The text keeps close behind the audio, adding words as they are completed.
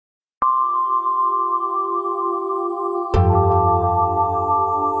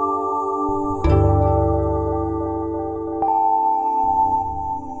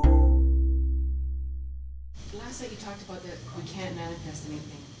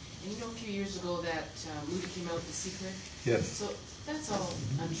you know, a few years ago that movie came out, The Secret? Yes. So that's all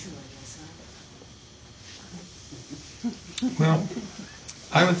untrue, I guess, huh? Well,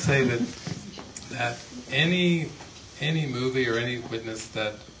 I would say that any movie or any witness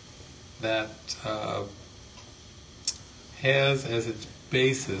that has as its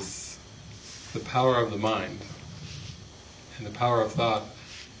basis the power of the mind and the power of thought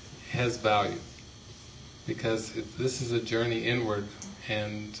has value, because this is a journey inward,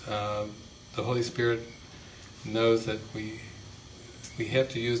 and the Holy Spirit knows that we have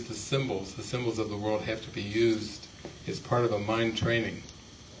to use the symbols of the world have to be used as part of a mind training,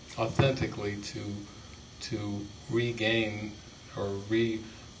 authentically to regain or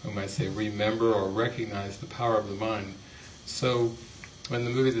remember or recognize the power of the mind. So when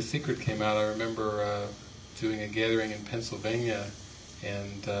the movie The Secret came out, I remember doing a gathering in Pennsylvania,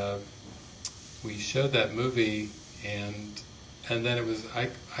 and we showed that movie, and then it was,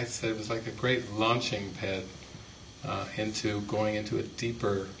 I said it was like a great launching pad into going into a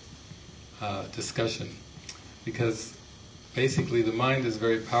deeper discussion, because basically the mind is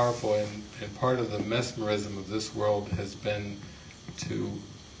very powerful, and part of the mesmerism of this world has been to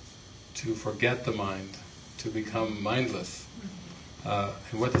forget the mind, to become mindless.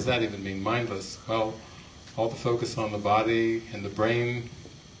 And what does that even mean, mindless? Well, all the focus on the body and the brain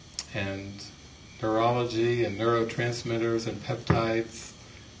and neurology and neurotransmitters and peptides,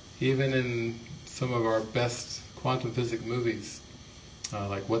 even in some of our best quantum physics movies,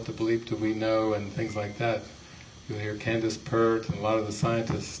 like What the Bleep Do We Know and things like that. You'll hear Candace Pert and a lot of the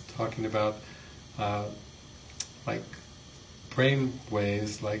scientists talking about like brain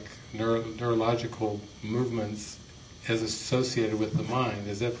waves, like neurological movements as associated with the mind,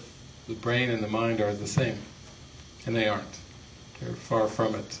 as if the brain and the mind are the same. And they aren't. They're far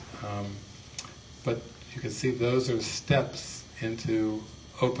from it. But you can see those are steps into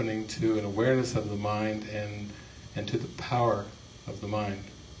opening to an awareness of the mind and to the power of the mind.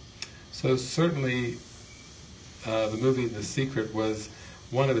 So certainly the movie The Secret was,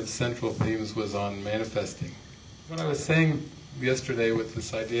 one of its central themes was on manifesting. What I was saying yesterday with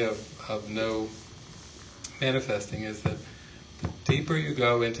this idea of no manifesting is that the deeper you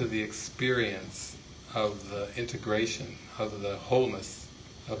go into the experience of the integration, of the wholeness,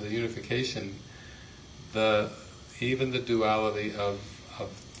 of the unification, even the duality of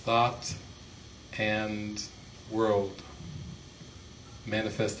thought and world,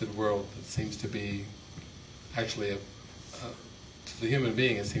 manifested world, that seems to be actually to the human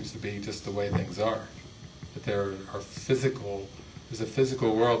being it seems to be just the way things are. That there's a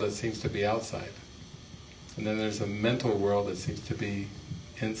physical world that seems to be outside, and then there's a mental world that seems to be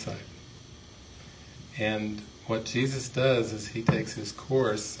inside. And what Jesus does is he takes his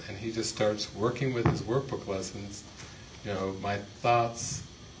course and he just starts working with his workbook lessons. You know, my thoughts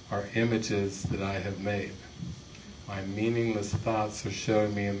are images that I have made. My meaningless thoughts are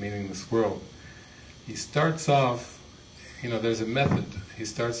showing me a meaningless world. He starts off, there's a method. He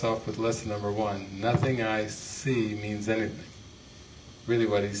starts off with lesson number 1. Nothing I see means anything. Really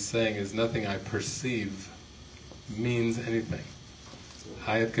what he's saying is nothing I perceive means anything.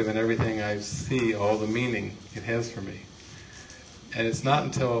 I have given everything I see all the meaning it has for me. And it's not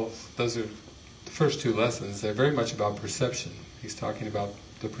until, those are the first 2 lessons, they're very much about perception. He's talking about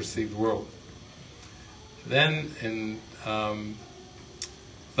the perceived world. Then in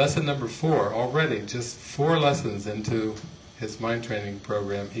lesson number 4, already just 4 lessons into his mind training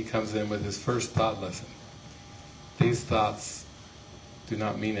program, he comes in with his first thought lesson. These thoughts do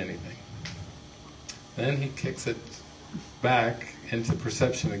not mean anything. Then he kicks it back into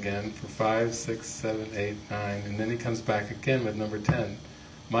perception again for 5, 6, 7, 8, 9, and then he comes back again with number 10.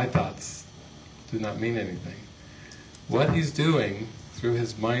 My thoughts do not mean anything. What he's doing through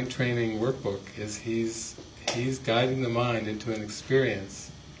his mind training workbook is he's guiding the mind into an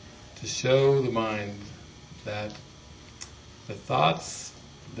experience to show the mind that the thoughts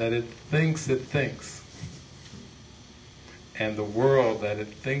that it thinks and the world that it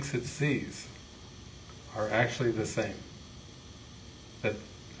thinks it sees are actually the same. That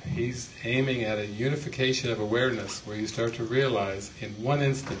he's aiming at a unification of awareness where you start to realize in one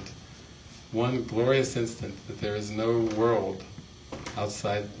instant, one glorious instant, that there is no world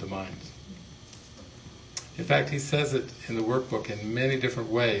outside the mind. In fact, he says it in the workbook in many different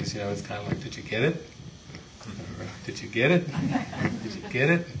ways. It's kind of like, did you get it? Did you get it? Did you get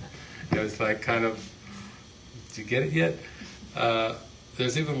it? It's like kind of, did you get it yet?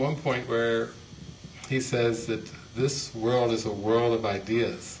 There's even one point where he says that this world is a world of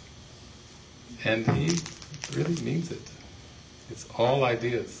ideas. And he really means it. It's all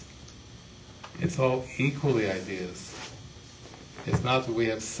ideas. It's all equally ideas. It's not that we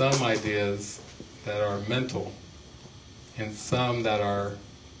have some ideas that are mental, and some that are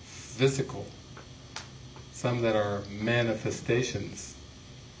physical, some that are manifestations.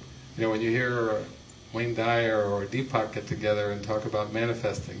 You know, when you hear Wayne Dyer or Deepak get together and talk about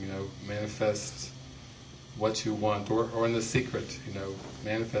manifesting, you know, manifest what you want, or in The Secret, you know,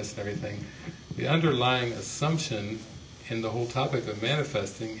 manifest everything. The underlying assumption in the whole topic of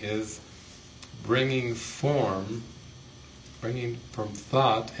manifesting is bringing form, bringing from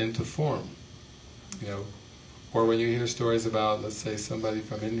thought into form, you know. Or when you hear stories about, let's say, somebody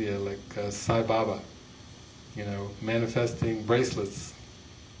from India, like Sai Baba, you know, manifesting bracelets,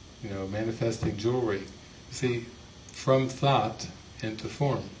 you know, manifesting jewelry. You see, from thought into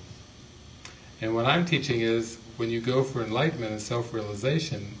form. And what I'm teaching is, when you go for enlightenment and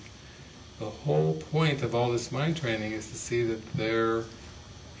self-realization, the whole point of all this mind training is to see that there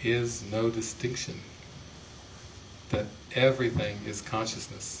is no distinction, that everything is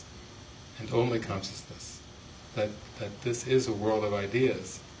consciousness, and only consciousness, that this is a world of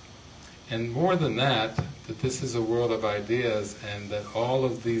ideas. And more than that, that this is a world of ideas, and that all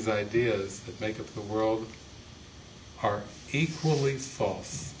of these ideas that make up the world are equally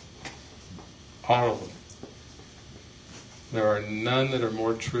false. All of them. There are none that are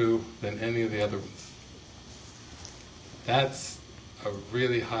more true than any of the other ones. That's a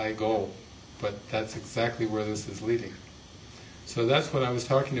really high goal, but that's exactly where this is leading. So that's what I was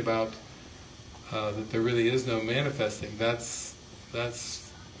talking about, that there really is no manifesting. That's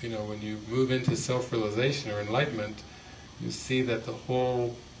you know, when you move into self-realization or enlightenment, you see that the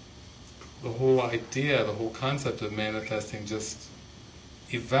whole idea, the whole concept of manifesting just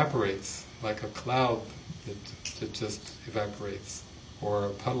evaporates, like a cloud that just evaporates, or a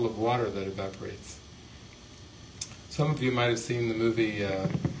puddle of water that evaporates. Some of you might have seen the movie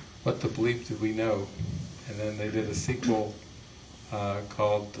What the Bleep Did We Know? And then they did a sequel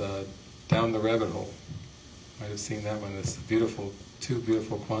called Down the Rabbit Hole. Might have seen that one. It's beautiful, two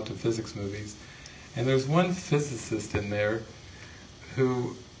beautiful quantum physics movies. And there's one physicist in there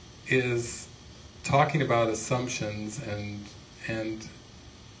who is talking about assumptions, and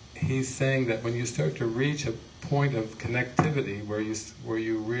he's saying that when you start to reach a point of connectivity where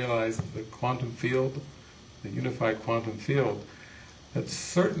you realize the quantum field, the unified quantum field, that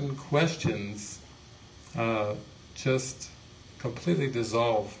certain questions just completely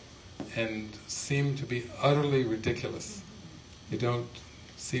dissolve and seem to be utterly ridiculous. They don't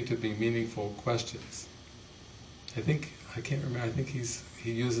seem to be meaningful questions. I can't remember, I think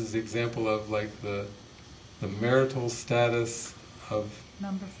he uses the example of like the marital status of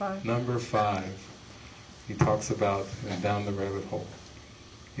Number 5. He talks about Down the Rabbit Hole.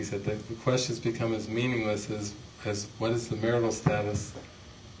 He said that the questions become as meaningless as what is the marital status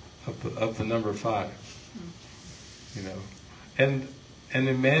of the number 5. You know, and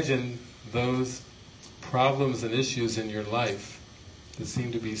imagine those problems and issues in your life that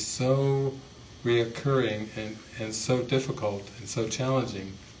seem to be so reoccurring and so difficult and so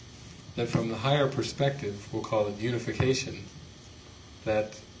challenging, that from the higher perspective, we'll call it unification,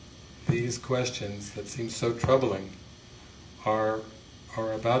 that these questions that seem so troubling are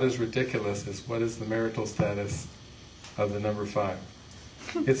about as ridiculous as what is the marital status of the number 5.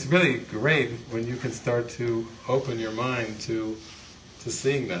 It's really great when you can start to open your mind to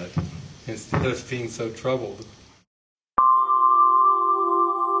seeing that, instead of being so troubled